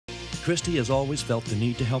Cristy has always felt the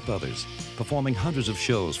need to help others, performing hundreds of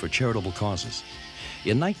shows for charitable causes.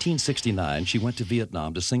 In 1969, she went to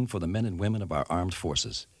Vietnam to sing for the men and women of our armed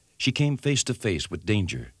forces. She came face to face with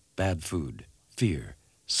danger, bad food, fear,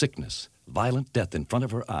 sickness, violent death in front of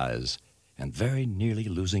her eyes, and very nearly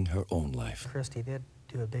losing her own life. Cristy did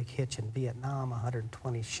do a big hitch in Vietnam,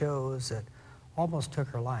 120 shows that almost took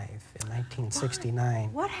her life in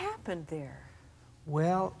 1969. What happened there?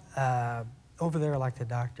 Well, over there, like the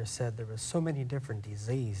doctor said, there was so many different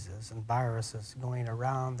diseases and viruses going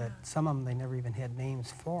around that some of them, they never even had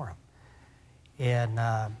names for them.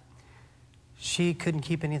 And she couldn't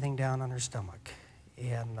keep anything down on her stomach.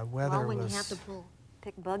 And the weather well, when was... you have to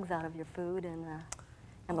pick bugs out of your food, and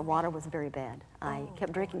the water was very bad. I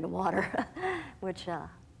kept drinking the water, which,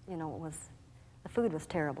 you know, the food was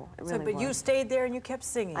terrible. It really but was. you stayed there and you kept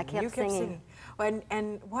singing. I kept singing.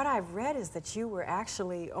 And what I've read is that you were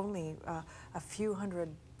actually only a few hundred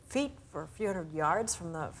feet or a few hundred yards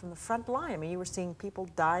from the front line. I mean, you were seeing people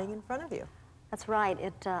dying in front of you. That's right.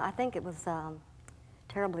 I think it was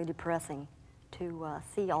terribly depressing to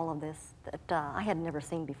see all of this that I had never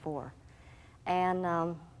seen before. And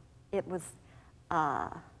it was, I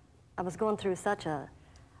was going through such a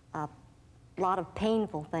lot of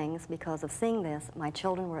painful things because of seeing this. My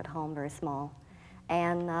children were at home, very small,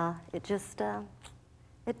 and it just,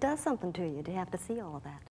 it does something to you to have to see all of that.